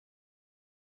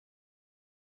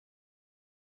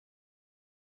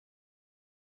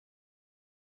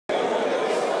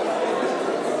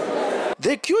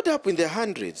They queued up in their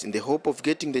hundreds in the hope of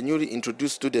getting the newly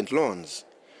introduced student loans.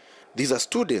 These are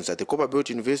students at the Copperbelt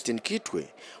University in Kitwe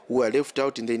who were left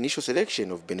out in the initial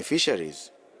selection of beneficiaries.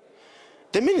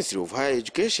 The Ministry of Higher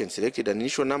Education selected an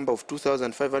initial number of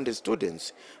 2,500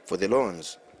 students for the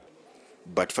loans.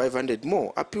 But 500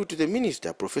 more appealed to the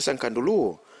Minister, Professor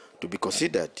Nkanduluo, to be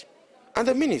considered. And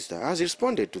the Minister has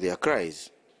responded to their cries.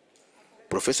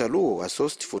 Professor Luo has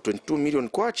sourced for 22 million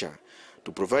kwacha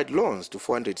to provide loans to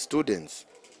 400 students.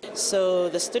 So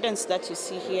the students that you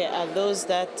see here are those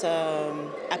that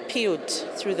appealed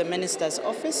through the Minister's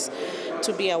office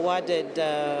to be awarded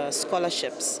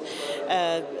scholarships.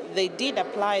 They did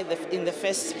apply in the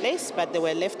first place, but they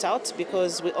were left out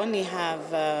because we only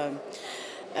have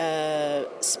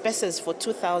spaces for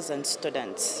 2,000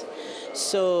 students.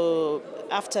 So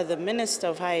after the Minister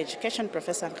of Higher Education,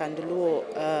 Professor Nkanduluo,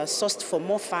 sourced for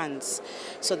more funds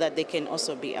so that they can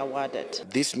also be awarded.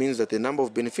 This means that the number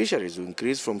of beneficiaries will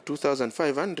increase from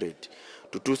 2,500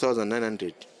 to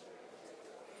 2,900.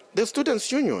 The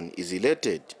Students' Union is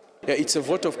elated. Yeah, it's a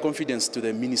vote of confidence to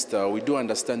the minister. We do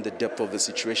understand the depth of the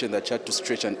situation that you had to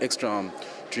stretch an extra arm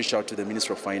to reach out to the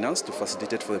Minister of Finance to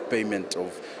facilitate for the payment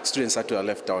of students that were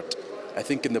left out. I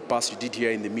think in the past you did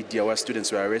hear in the media where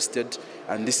students were arrested,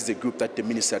 and this is a group that the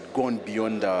minister had gone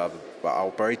beyond our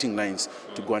operating lines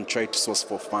to go and try to source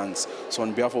for funds. So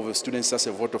on behalf of the students, that's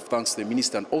a vote of thanks to the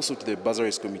minister and also to the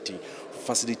Bursaries Committee for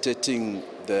facilitating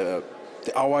the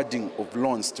awarding of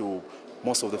loans to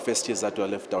most of the first years that were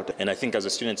left out. And I think as a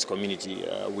students community,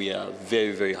 we are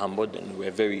very, very humbled, and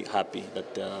we're very happy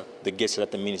that the gesture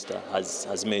that the minister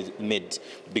has made,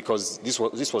 because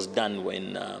this was done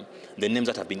when the names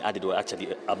that have been added were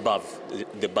actually above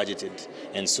the budgeted.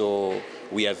 And so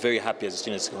we are very happy as a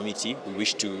students community. We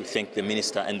wish to thank the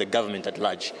minister and the government at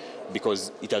large,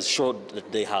 because it has showed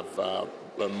that they have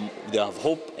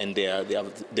hope, and they have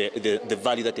the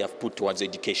value that they have put towards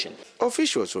education.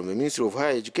 Officials from the Ministry of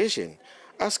Higher Education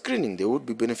are screening the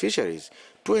would-be beneficiaries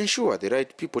to ensure the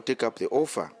right people take up the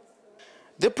offer.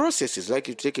 The process is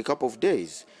likely to take a couple of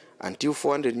days until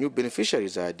 400 new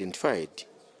beneficiaries are identified.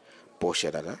 Paul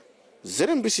Shadala,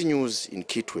 ZNBC News in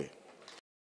Kitwe.